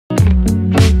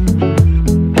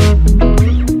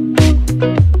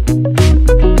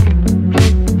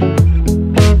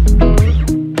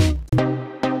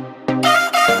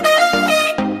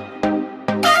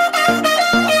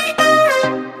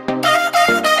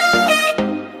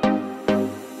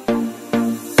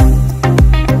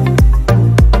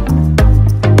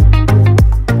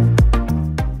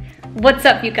What's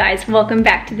up, you guys? Welcome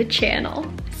back to the channel.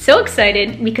 So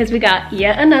excited because we got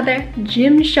yet another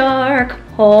Gymshark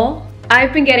haul.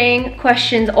 I've been getting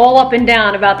questions all up and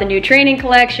down about the new training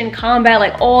collection, combat,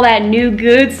 like all that new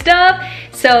good stuff.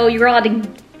 So you're allowed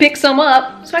to pick some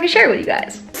up so I can share it with you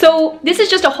guys. So this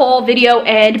is just a haul video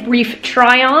and brief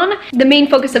try on. The main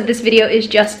focus of this video is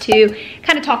just to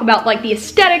kind of talk about like the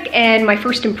aesthetic and my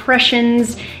first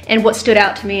impressions and what stood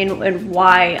out to me and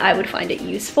why I would find it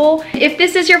useful. If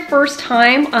this is your first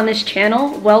time on this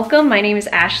channel, welcome. My name is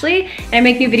Ashley and I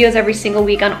make new videos every single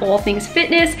week on all things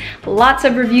fitness, lots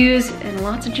of reviews and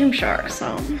lots of Gymshark.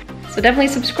 So definitely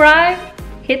subscribe,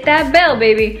 hit that bell,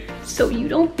 baby, so you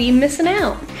don't be missing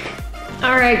out.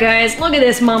 All right, guys, look at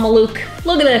this, Mama Luke.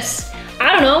 Look at this.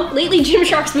 I don't know, lately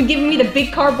Gymshark's been giving me the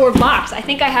big cardboard box. I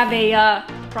think I have a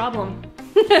problem.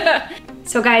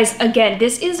 So guys, again,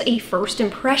 this is a first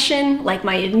impression, like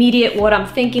my immediate, what I'm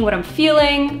thinking, what I'm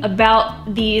feeling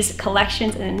about these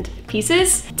collections and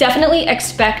pieces. Definitely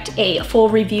expect a full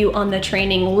review on the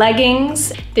training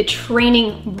leggings, the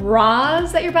training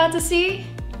bras that you're about to see,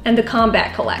 and the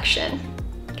combat collection.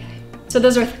 So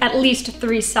those are at least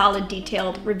 3 solid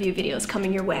detailed review videos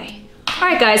coming your way. All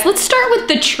right, guys, let's start with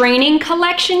the training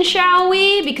collection, shall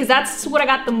we? Because that's what I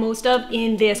got the most of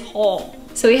in this haul.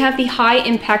 So we have the high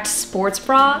impact sports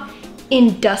bra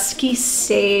in Dusky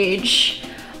Sage.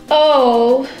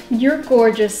 Oh, you're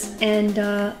gorgeous and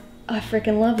I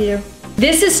freaking love you.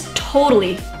 This is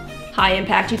totally high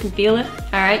impact, you can feel it,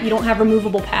 all right? You don't have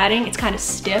removable padding, it's kind of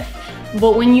stiff.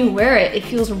 But when you wear it, it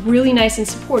feels really nice and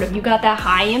supportive. You got that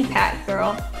high impact,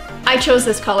 girl. I chose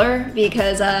this color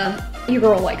because your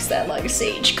girl likes that like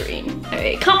sage green.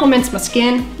 It complements my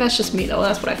skin. That's just me though,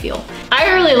 that's what I feel.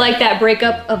 I really like that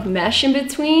breakup of mesh in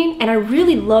between, and I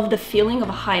really love the feeling of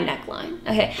a high neckline.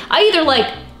 Okay, I either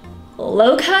like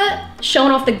low cut,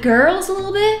 showing off the girls a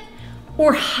little bit,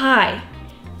 or high.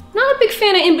 Not a big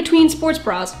fan of in-between sports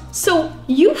bras. So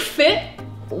you fit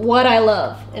what I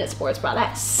love in a sports bra,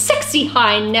 that sexy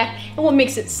high neck, and what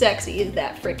makes it sexy is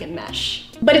that freaking mesh.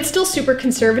 But it's still super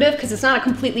conservative because it's not a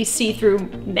completely see-through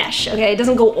mesh, okay? It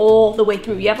doesn't go all the way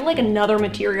through. You have like another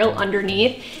material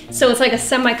underneath, so it's like a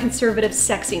semi-conservative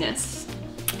sexiness,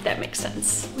 if that makes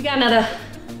sense. We got another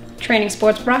training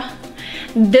sports bra.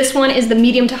 This one is the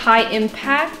medium to high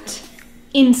impact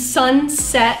in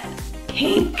sunset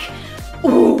pink.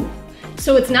 Ooh.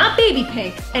 So it's not baby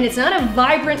pink, and it's not a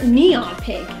vibrant neon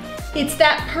pink. It's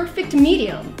that perfect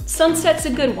medium. Sunset's a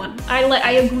good one.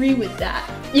 I agree with that.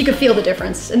 You can feel the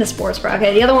difference in the sports bra,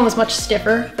 okay? The other one was much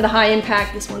stiffer for the high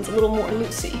impact. This one's a little more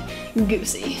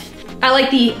loosey-goosey. I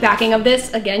like the backing of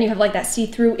this. Again, you have like that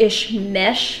see-through-ish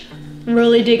mesh.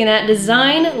 Really digging that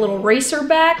design. A little racer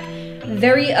back.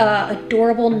 Very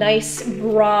adorable, nice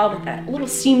bra with that little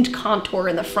seamed contour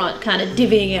in the front, kind of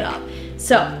divvying it up.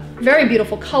 So, very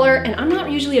beautiful color, and I'm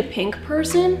not usually a pink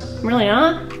person. I'm really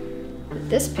not. But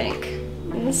this pink,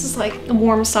 and this is like the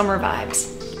warm summer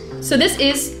vibes. So this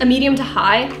is a medium to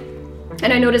high,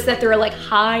 and I noticed that there are like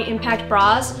high impact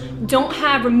bras don't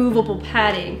have removable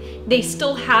padding. They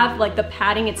still have like the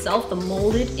padding itself, the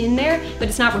molded in there, but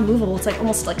it's not removable. It's like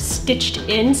almost like stitched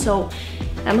in, so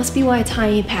that must be why it's high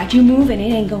impact. You move and it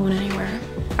ain't going anywhere.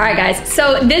 All right, guys,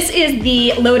 so this is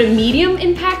the low to medium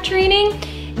impact training.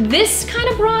 This kind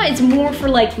of bra is more for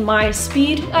like my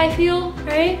speed, I feel,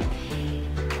 right?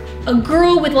 A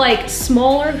girl with like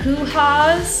smaller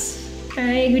hoo-has,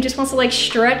 right? Who just wants to like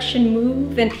stretch and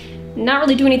move and not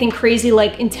really do anything crazy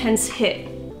like intense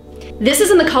HIIT. This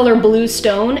is in the color Blue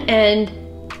Stone, and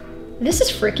this is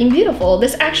freaking beautiful.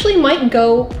 This actually might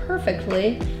go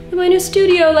perfectly with my new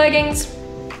studio leggings.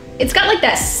 It's got like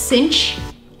that cinch,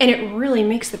 and it really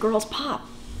makes the girls pop.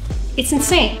 It's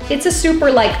insane. It's a super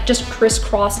like just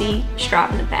crisscrossy strap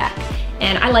in the back.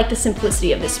 And I like the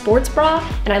simplicity of this sports bra,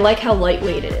 and I like how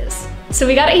lightweight it is. So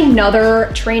we got another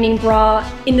training bra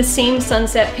in the same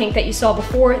sunset pink that you saw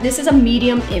before. This is a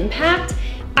medium impact.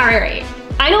 All right,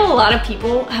 I know a lot of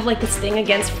people have like this thing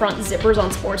against front zippers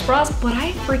on sports bras, but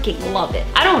I freaking love it.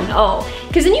 I don't know,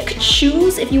 because then you could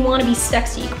choose if you want to be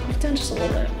sexy. You can put it down just a little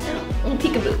bit, you know, a little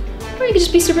peekaboo. Or you could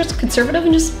just be super conservative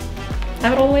and just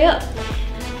have it all the way up.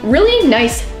 Really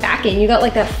nice backing. You got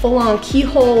like that full-on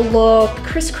keyhole look,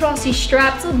 crisscrossy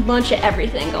straps, a bunch of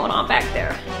everything going on back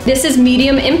there. This is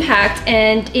medium impact,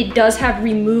 and it does have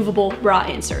removable bra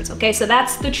inserts, okay? So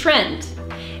that's the trend,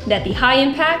 that the high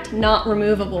impact, not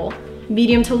removable.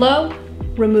 Medium to low,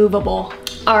 removable.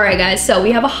 All right, guys, so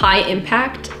we have a high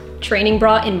impact training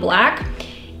bra in black.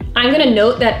 I'm gonna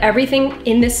note that everything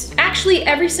in this, actually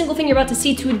every single thing you're about to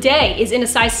see today is in a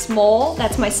size small.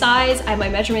 That's my size. I have my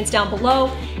measurements down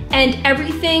below, and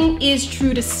everything is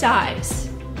true to size.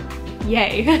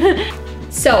 yay.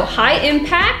 So high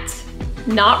impact,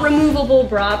 not removable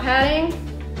bra padding.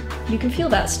 You can feel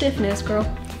that stiffness, girl.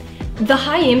 The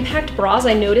high impact bras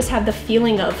I notice have the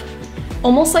feeling of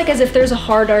almost like as if there's a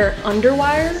harder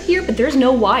underwire here, but there's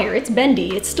no wire. It's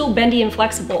bendy. It's still bendy and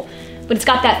flexible, but it's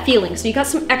got that feeling. So you got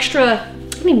some extra, I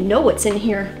don't even know what's in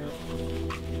here.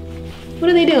 What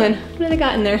are they doing? What do they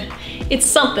got in there? It's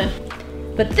something.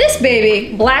 But this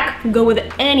baby, black, go with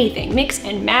anything. Mix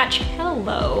and match,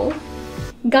 hello.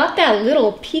 Got that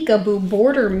little peekaboo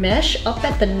border mesh up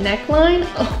at the neckline.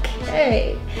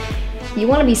 Okay. You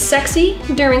wanna be sexy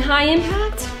during high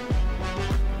impact?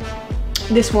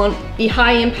 This one, the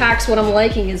high impacts, what I'm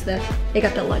liking is that they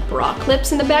got the like bra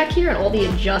clips in the back here and all the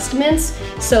adjustments.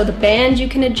 So the band you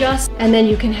can adjust, and then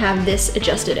you can have this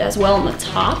adjusted as well on the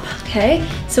top, okay?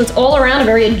 So it's all around a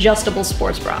very adjustable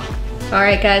sports bra. All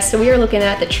right guys, so we are looking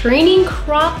at the training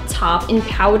crop top in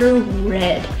powder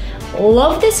red.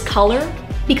 Love this color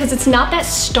because it's not that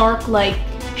stark, like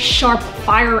sharp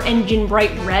fire engine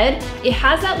bright red. It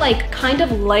has that like kind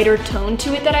of lighter tone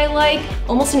to it that I like,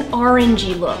 almost an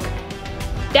orangey look.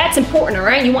 That's important, all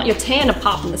right? You want your tan to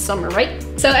pop in the summer, right?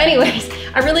 So anyways,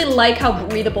 I really like how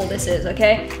breathable this is,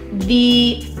 okay?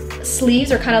 The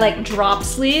sleeves are kind of like drop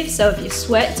sleeves, so if you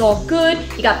sweat, it's all good.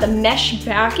 You got the mesh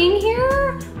backing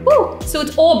here. Woo! So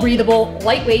it's all breathable,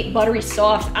 lightweight, buttery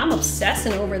soft. I'm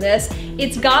obsessing over this.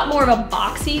 It's got more of a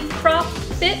boxy crop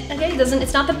fit, okay?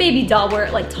 It's not the baby doll where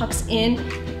it like tucks in,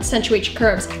 accentuates your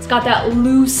curves. It's got that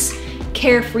loose,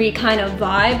 carefree kind of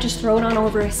vibe. Just throw it on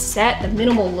over a set, the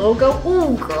minimal logo.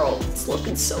 Ooh, girl, it's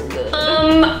looking so good.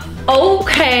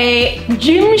 Okay,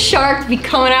 Gymshark be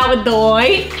coming out with the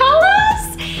white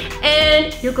colors.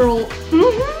 And your girl,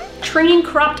 training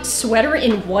cropped sweater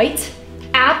in white.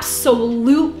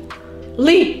 Absolutely.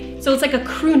 So it's like a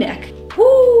crew neck.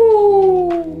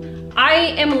 Woo! I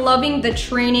am loving the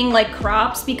training like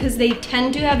crops because they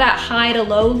tend to have that high to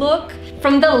low look.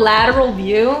 From the lateral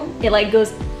view, it like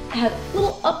goes a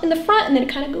little up in the front and then it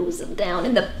kind of goes down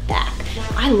in the back.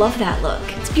 I love that look.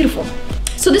 It's beautiful.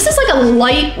 So this is like a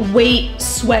lightweight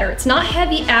sweater. It's not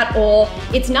heavy at all.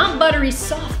 It's not buttery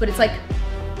soft, but it's like,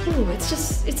 ooh,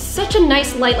 it's such a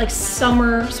nice light like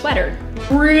summer sweater.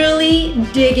 Really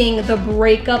digging the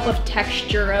breakup of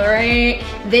texture, all right?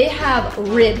 They have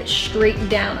ribbed straight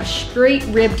down, a straight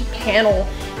ribbed panel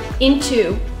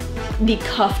into the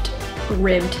cuffed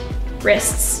ribbed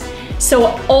wrists. So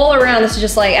all around, this is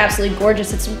just like absolutely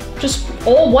gorgeous. It's just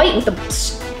all white with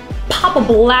a pop of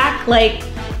black, like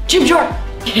Gymshark.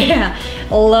 Yeah,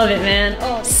 love it, man.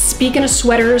 Oh. Speaking of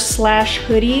sweaters slash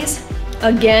hoodies,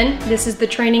 again, this is the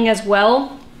training as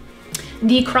well.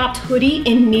 The cropped hoodie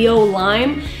in Neo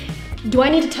Lime. Do I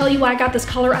need to tell you why I got this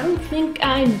color? I don't think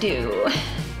I do.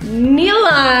 Neo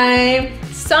Lime,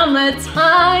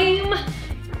 summertime.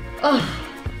 Oh,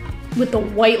 with the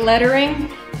white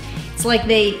lettering. It's like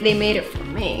they made it for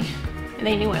me and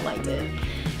they knew I liked it.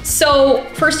 So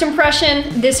first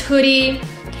impression, this hoodie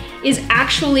is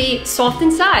actually soft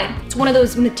inside. It's one of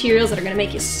those materials that are gonna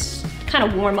make you kind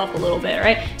of warm up a little bit,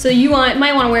 right? So you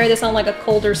might wanna wear this on like a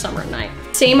colder summer night.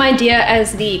 Same idea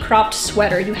as the cropped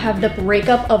sweater. You have the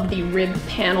breakup of the rib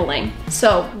paneling.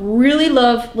 So really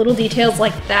love little details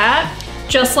like that.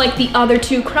 Just like the other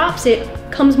two crops, it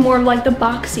comes more of like the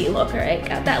boxy look, right?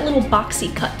 Got that little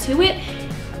boxy cut to it.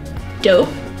 Dope.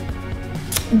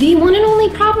 The one and only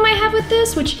problem I have with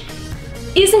this, which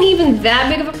isn't even that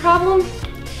big of a problem,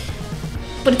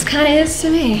 but it's kind of is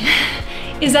to me,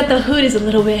 is that the hood is a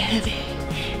little bit heavy.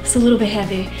 It's a little bit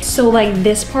heavy. So like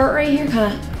this part right here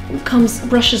kind of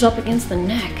brushes up against the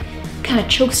neck, kind of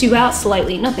chokes you out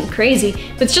slightly, nothing crazy,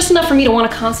 but it's just enough for me to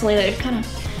want to constantly like kind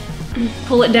of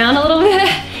pull it down a little bit.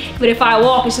 But if I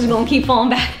walk, it's just gonna keep falling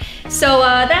back. So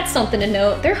that's something to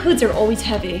note. Their hoods are always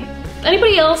heavy.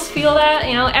 Anybody else feel that?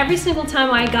 You know, every single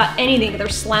time I got anything, their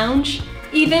slouch,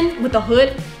 even with the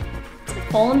hood, it's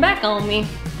like falling back on me.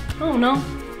 I don't know.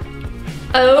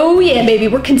 Oh yeah, baby,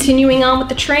 we're continuing on with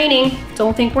the training.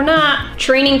 Don't think we're not.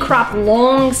 Training crop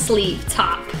long sleeve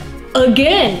top.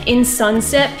 Again, in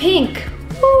sunset pink.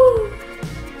 Woo!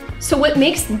 So what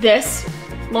makes this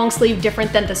long sleeve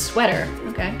different than the sweater?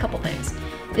 Okay, a couple things.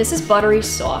 This is buttery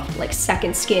soft, like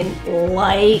second skin,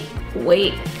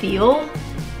 lightweight feel.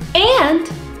 And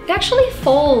it actually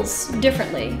folds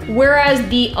differently. Whereas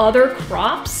the other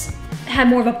crops have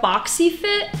more of a boxy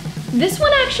fit, this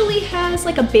one actually has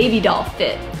like a baby doll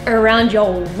fit around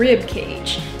your rib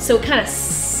cage. So it kind of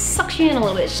sucks you in a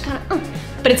little bit, just kind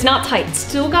of but it's not tight. It's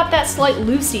still got that slight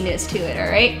loosiness to it,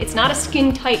 all right? It's not a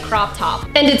skin tight crop top.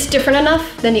 And it's different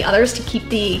enough than the others to keep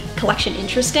the collection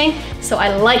interesting. So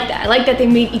I like that. I like that they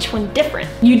made each one different.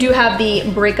 You do have the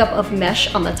breakup of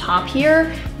mesh on the top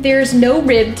here. There's no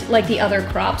ribbed like the other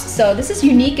crops. So this is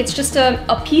unique. It's just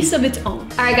a piece of its own.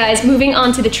 All right, guys, moving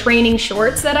on to the training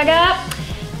shorts that I got.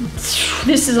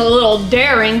 This is a little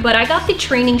daring, but I got the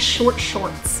training short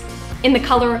shorts in the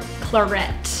color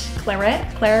Claret?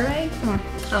 I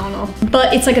don't know.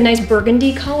 But it's like a nice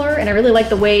burgundy color, and I really like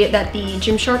the way that the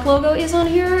Gymshark logo is on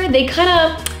here. They kind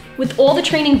of, with all the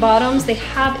training bottoms, they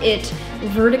have it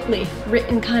vertically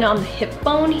written kind of on the hip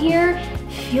bone here.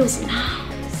 Feels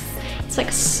nice. It's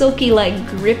like silky, like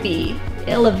grippy,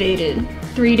 elevated,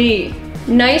 3D.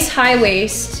 Nice high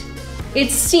waist.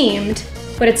 It's seamed,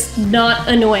 but it's not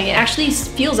annoying. It actually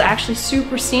feels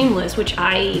super seamless, which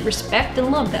I respect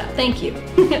and love that. Thank you.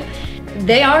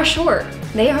 They are short.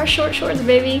 They are short shorts,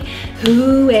 baby.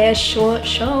 Who wears short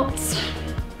shorts?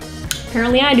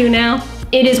 Apparently I do now.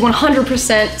 It is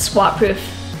 100% squat proof.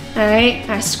 All right,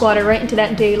 I squatted right into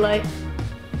that daylight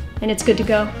and it's good to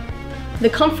go. The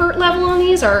comfort level on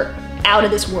these are out of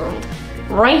this world.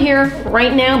 Right here,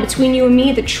 right now, between you and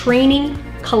me, the training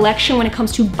collection when it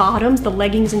comes to bottoms, the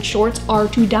leggings and shorts are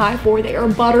to die for. They are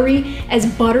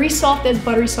buttery soft as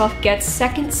buttery soft gets.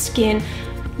 Second skin,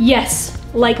 yes,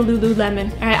 like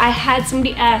Lululemon. All right, I had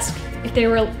somebody ask if they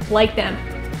were like them.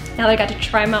 Now that I got to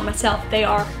try them out myself, they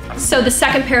are. So the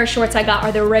second pair of shorts I got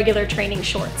are the regular training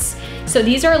shorts. So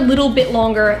these are a little bit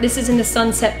longer. This is in the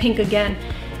sunset pink again.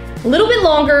 A little bit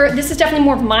longer. This is definitely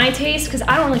more of my taste because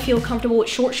I don't really feel comfortable with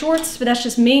short shorts, but that's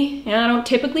just me, and I don't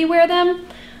typically wear them.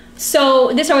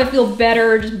 So this time I feel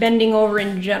better just bending over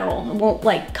in general. It won't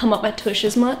like come up my tush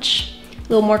as much. A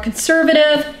little more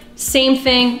conservative. Same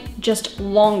thing, just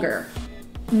longer.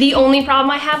 The only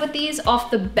problem I have with these off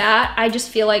the bat, I just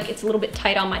feel like it's a little bit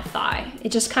tight on my thigh.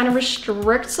 It just kind of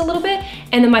restricts a little bit,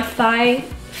 and then my thigh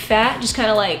fat just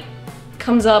kind of like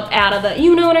comes up out of the,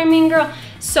 you know what I mean, girl?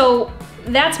 So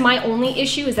that's my only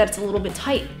issue, is that it's a little bit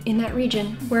tight in that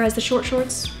region, whereas the short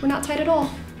shorts were not tight at all.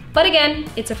 But again,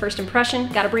 it's a first impression.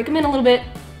 Gotta break them in a little bit.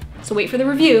 So wait for the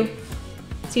review,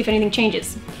 see if anything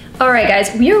changes. All right,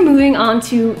 guys, we are moving on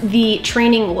to the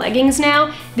training leggings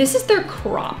now. This is their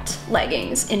cropped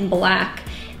leggings in black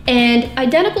and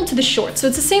identical to the shorts. So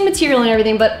it's the same material and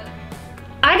everything, but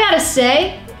I gotta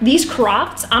say, these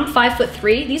cropped, I'm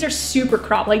 5'3", these are super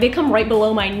cropped. Like they come right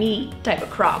below my knee type of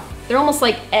crop. They're almost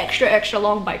like extra, extra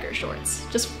long biker shorts.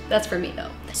 Just, that's for me though.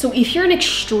 So if you're an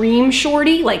extreme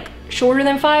shorty, like shorter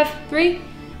than 5'3",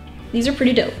 these are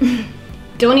pretty dope.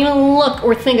 Don't even look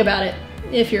or think about it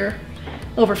if you're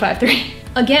over 5'3".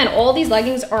 Again, all these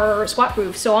leggings are squat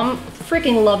proof, so I'm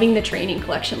freaking loving the training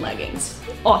collection leggings.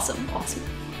 Awesome, awesome.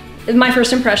 My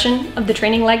first impression of the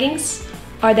training leggings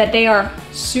are that they are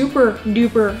super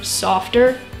duper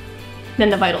softer than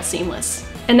the Vital Seamless.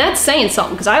 And that's saying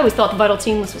something, because I always thought the Vital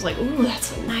Seamless was like, ooh, that's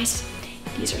so nice.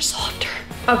 These are softer.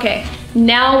 Okay,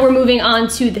 now we're moving on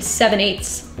to the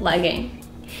 7/8 legging.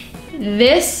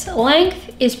 This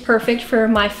length is perfect for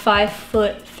my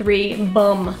 5'3"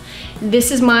 bum.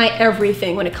 This is my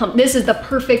everything when it comes, this is the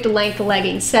perfect length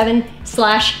legging,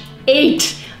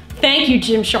 7/8. Thank you,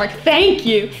 Gymshark, thank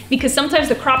you. Because sometimes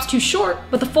the crop's too short,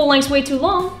 but the full length's way too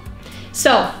long.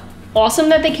 So, awesome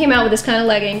that they came out with this kind of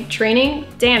legging. Training,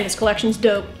 damn, this collection's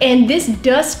dope. And this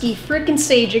dusky freaking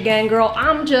sage again, girl,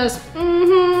 I'm just,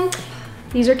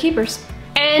 These are keepers.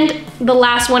 And the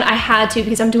last one I had to,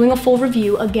 because I'm doing a full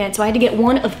review again, so I had to get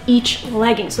one of each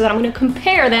legging so that I'm gonna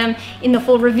compare them in the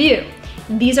full review.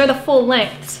 These are the full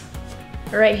lengths,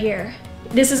 right here.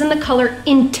 This is in the color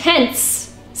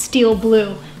Intense Steel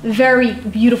Blue. Very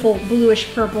beautiful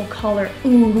bluish purple color.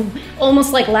 Ooh,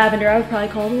 almost like lavender. I would probably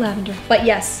call it lavender. But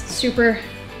yes, super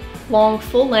long,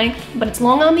 full length, but it's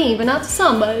long on me, but not to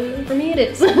some, but for me it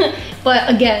is. But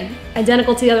again,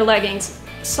 identical to the other leggings.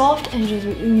 Soft and just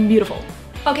beautiful.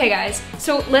 Okay guys,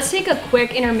 so let's take a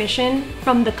quick intermission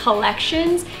from the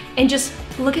collections and just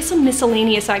look at some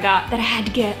miscellaneous I got that I had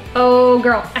to get. Oh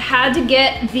girl, I had to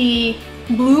get the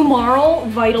Blue Marl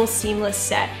Vital Seamless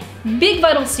set. Big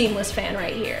Vital Seamless fan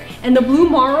right here. And the Blue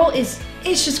Marl it's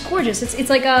just gorgeous. It's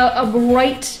like a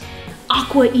bright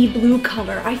aqua-y blue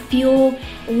color. I feel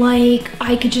like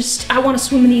I want to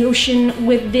swim in the ocean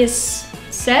with this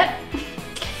set.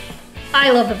 I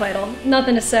love the Vital,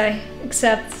 nothing to say,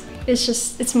 except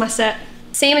it's my set.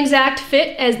 Same exact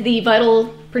fit as the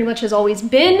Vital pretty much has always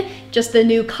been, just the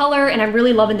new color, and I'm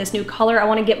really loving this new color. I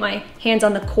want to get my hands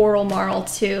on the Coral Marl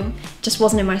too. Just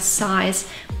wasn't in my size,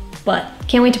 but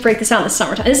can't wait to break this out in the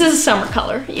summertime. This is a summer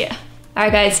color, yeah. All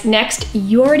right guys, next,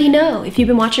 you already know, if you've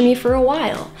been watching me for a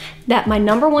while, that my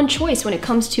 #1 choice when it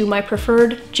comes to my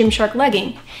preferred Gymshark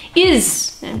legging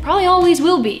is, and probably always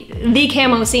will be, the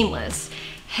camo seamless.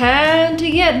 Had to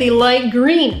get the light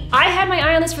green. I had my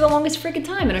eye on this for the longest freaking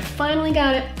time and I finally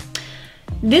got it.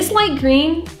 This light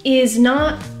green is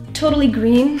not totally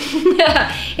green.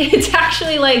 It's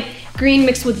actually like green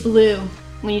mixed with blue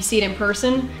when you see it in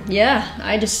person. Yeah,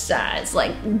 it's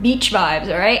like beach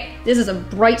vibes, all right? This is a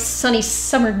bright, sunny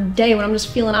summer day when I'm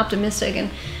just feeling optimistic and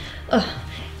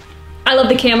I love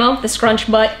the camo. The scrunch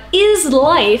butt is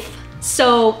life.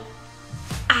 So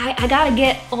I gotta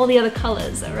get all the other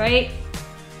colors, all right?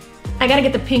 I gotta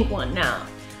get the pink one now.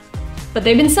 But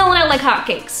they've been selling out like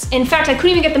hotcakes. In fact, I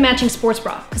couldn't even get the matching sports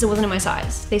bra because it wasn't in my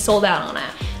size. They sold out on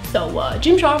that. So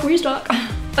Gymshark restock.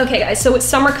 Okay guys, so it's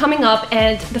summer coming up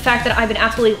and the fact that I've been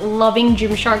absolutely loving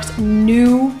Gymshark's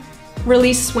new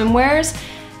release swimwears,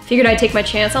 figured I'd take my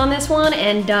chance on this one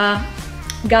and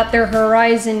got their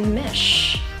Horizon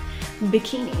Mesh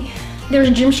bikini. There's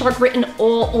Gymshark written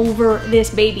all over this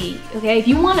baby, okay? If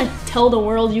you wanna tell the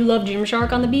world you love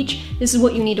Gymshark on the beach, this is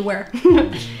what you need to wear.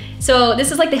 So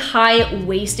this is like the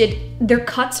high-waisted, their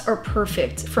cuts are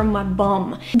perfect from my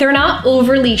bum. They're not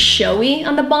overly showy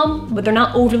on the bum, but they're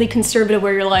not overly conservative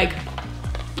where you're like,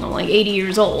 I'm like 80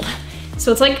 years old.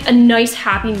 So it's like a nice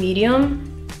happy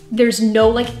medium. There's no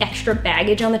like extra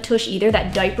baggage on the tush either,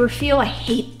 that diaper feel, I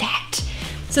hate that.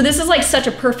 So this is like such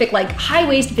a perfect like high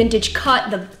waist vintage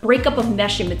cut, the breakup of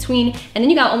mesh in between, and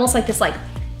then you got almost like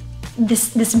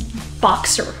this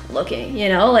boxer looking, you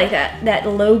know, like that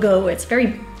logo. It's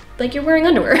very like you're wearing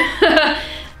underwear.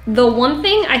 The one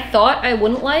thing I thought I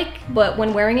wouldn't like, but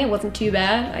when wearing it wasn't too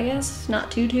bad, I guess, not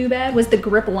too bad, was the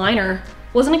grip liner.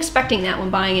 Wasn't expecting that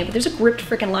when buying it, but there's a gripped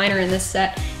freaking liner in this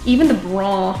set, even the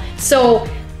bra. So,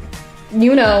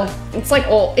 you know, it's like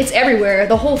it's everywhere.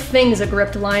 The whole thing is a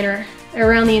gripped liner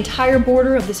around the entire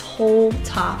border of this whole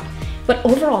top. But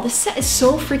overall, this set is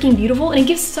so freaking beautiful and it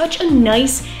gives such a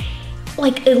nice,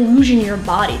 like, illusion to your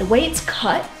body. The way it's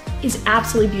cut is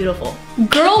absolutely beautiful.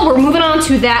 Girl, we're moving on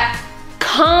to that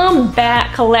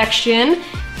combat collection.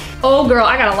 Oh girl,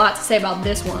 I got a lot to say about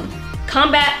this one.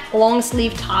 Combat long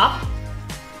sleeve top.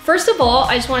 First of all,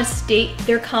 I just want to state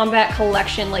their combat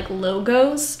collection like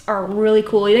logos are really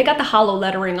cool. They got the hollow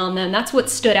lettering on them. That's what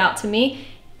stood out to me.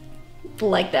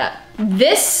 Like that.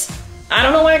 This, I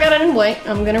don't know why I got it in white.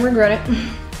 I'm gonna regret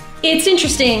it. It's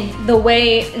interesting the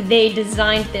way they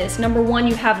designed this. Number one,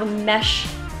 you have a mesh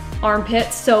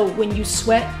armpit, so when you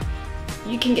sweat,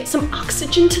 you can get some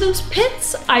oxygen to those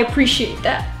pits. I appreciate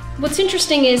that. What's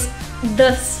interesting is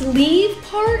the sleeve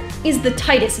part is the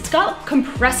tightest. It's got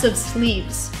compressive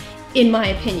sleeves, in my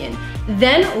opinion.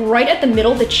 Then right at the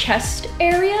middle, the chest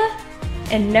area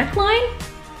and neckline,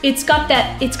 it's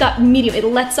got medium, it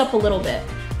lets up a little bit.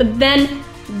 But then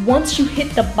once you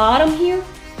hit the bottom here,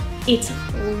 it's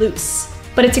loose.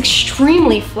 But it's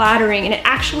extremely flattering and it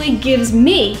actually gives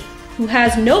me, who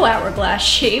has no hourglass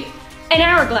shape, an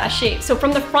hourglass shape. So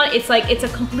from the front, it's a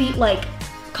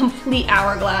complete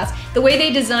hourglass. The way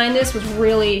they designed this was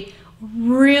really,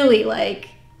 really like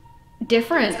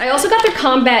different. I also got their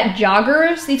combat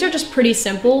joggers. These are just pretty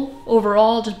simple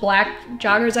overall, just black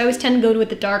joggers. I always tend to go with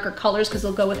the darker colors because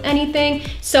they'll go with anything.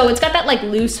 So it's got that like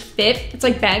loose fit. It's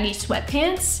like baggy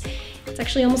sweatpants. It's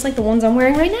actually almost like the ones I'm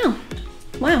wearing right now.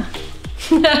 Wow.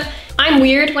 I'm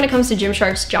weird when it comes to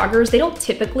Gymshark's joggers. They don't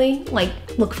typically like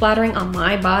look flattering on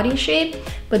my body shape,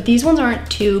 but these ones aren't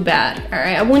too bad, all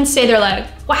right? I wouldn't say they're like,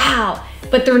 wow,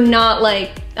 but they're not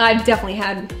like, I've definitely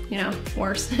had, you know,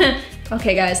 worse.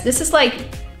 Okay guys, this is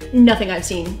like nothing I've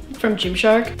seen from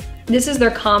Gymshark. This is their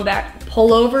combat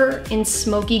pullover in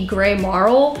smoky gray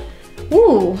marl.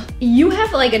 Ooh, you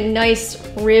have like a nice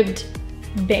ribbed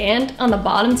band on the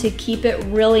bottom to keep it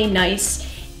really nice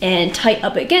and tight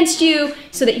up against you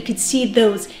so that you could see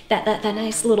that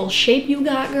nice little shape you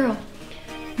got, girl.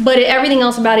 But everything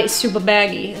else about it is super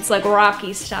baggy. It's like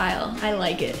Rocky style. I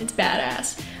like it, it's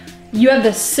badass. You have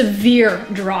the severe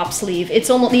drop sleeve. It's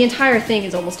almost, the entire thing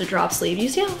is almost a drop sleeve. You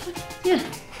see how, yeah.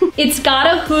 It's got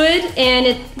a hood and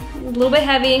it's a little bit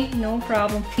heavy, no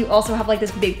problem. You also have like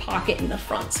this big pocket in the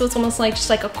front. So it's almost like just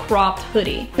like a cropped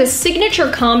hoodie. The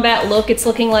signature combat look it's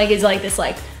looking like is like this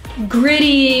like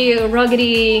gritty,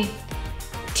 ruggedy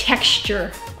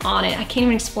texture on it. I can't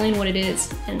even explain what it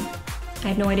is and I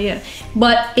have no idea,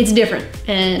 but it's different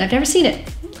and I've never seen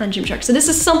it on Gymshark. So this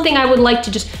is something I would like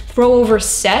to just throw over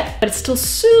set, but it's still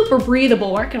super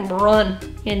breathable. I can run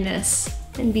in this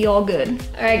and be all good.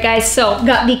 All right guys, so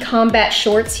got the combat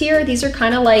shorts here. These are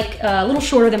kind of like a little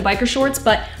shorter than biker shorts,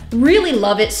 but really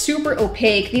love it, super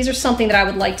opaque. These are something that I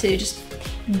would like to just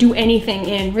do anything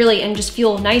in really and just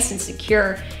feel nice and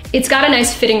secure. It's got a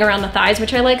nice fitting around the thighs,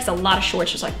 which I like, because a lot of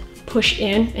shorts just like push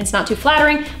in and it's not too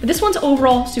flattering, but this one's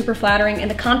overall super flattering, and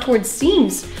the contoured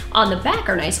seams on the back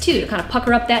are nice too to kind of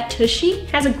pucker up that tushy.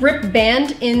 Has a grip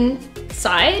band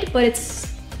inside, but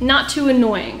it's not too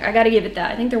annoying. I gotta give it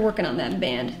that. I think they're working on that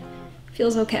band.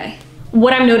 Feels okay.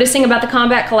 What I'm noticing about the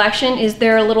Combat collection is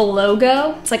their little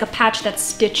logo. It's like a patch that's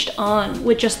stitched on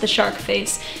with just the shark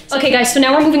face. Okay guys, so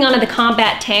now we're moving on to the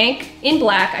Combat tank in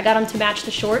black. I got them to match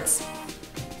the shorts.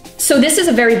 So this is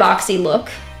a very boxy look,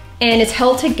 and it's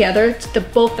held together.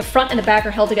 Both the front and the back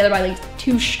are held together by like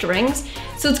 2 strings.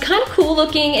 So it's kind of cool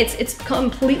looking. It's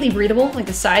completely breathable. Like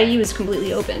the side of you is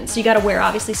completely open. So you gotta wear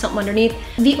obviously something underneath.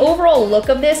 The overall look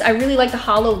of this, I really like the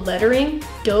hollow lettering,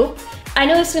 dope. I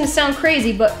know this is gonna sound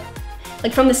crazy, but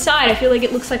like from the side, I feel like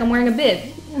it looks like I'm wearing a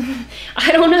bib.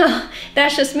 I don't know,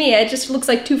 that's just me. It just looks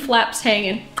like 2 flaps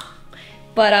hanging.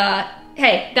 But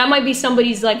hey, that might be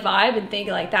somebody's like vibe and think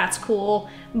like that's cool.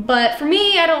 But for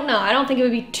me, I don't know. I don't think it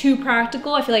would be too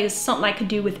practical. I feel like it's something I could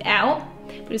do without,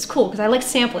 but it's cool because I like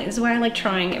sampling. This is why I like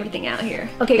trying everything out here.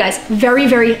 Okay guys, very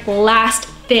last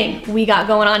thing we got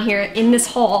going on here in this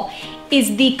haul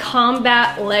is the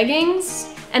Combat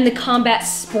leggings and the Combat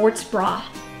sports bra.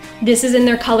 This is in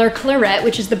their color Claret,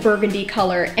 which is the burgundy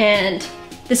color, and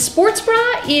the sports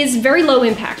bra is very low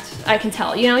impact, I can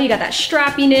tell. You know, you got that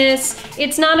strappiness,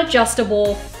 it's not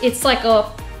adjustable, it's like a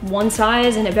one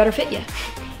size and it better fit you.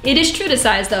 It is true to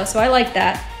size though, so I like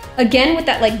that. Again, with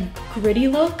that like gritty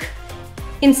look,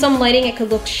 in some lighting it could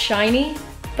look shiny,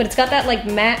 but it's got that like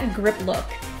matte grip look.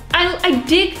 I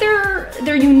dig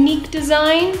their unique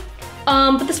design,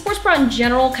 but the sports bra in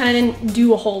general kind of didn't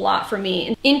do a whole lot for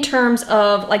me in terms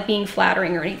of like being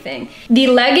flattering or anything. The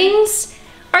leggings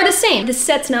are the same. The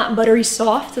set's not buttery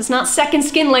soft. It's not second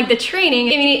skin like the training.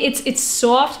 I mean, it's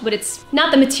soft, but it's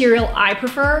not the material I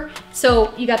prefer.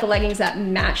 So you got the leggings that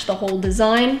match the whole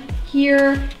design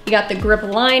here. You got the grip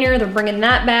liner, they're bringing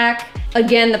that back.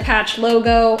 Again, the patch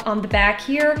logo on the back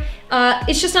here.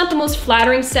 It's just not the most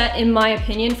flattering set in my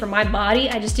opinion for my body.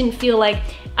 I just didn't feel like,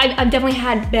 I've definitely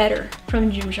had better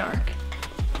from Gymshark,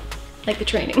 like the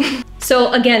training.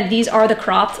 So again, these are the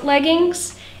cropped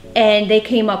leggings, and they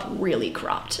came up really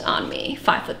cropped on me,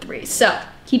 5'3". So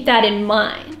keep that in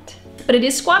mind. But it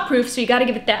is squat proof, so you gotta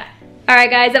give it that. All right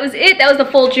guys, that was it. That was the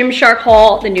full Gymshark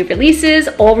haul, the new releases,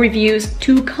 all reviews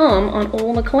to come on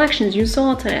all the collections you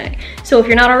saw today. So if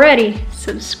you're not already,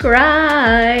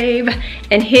 subscribe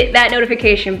and hit that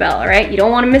notification bell, all right? You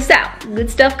don't wanna miss out. Good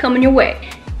stuff coming your way.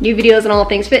 New videos on all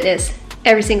things fitness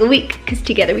every single week, because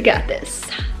together we got this.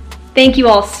 Thank you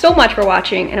all so much for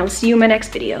watching, and I will see you in my next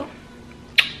video.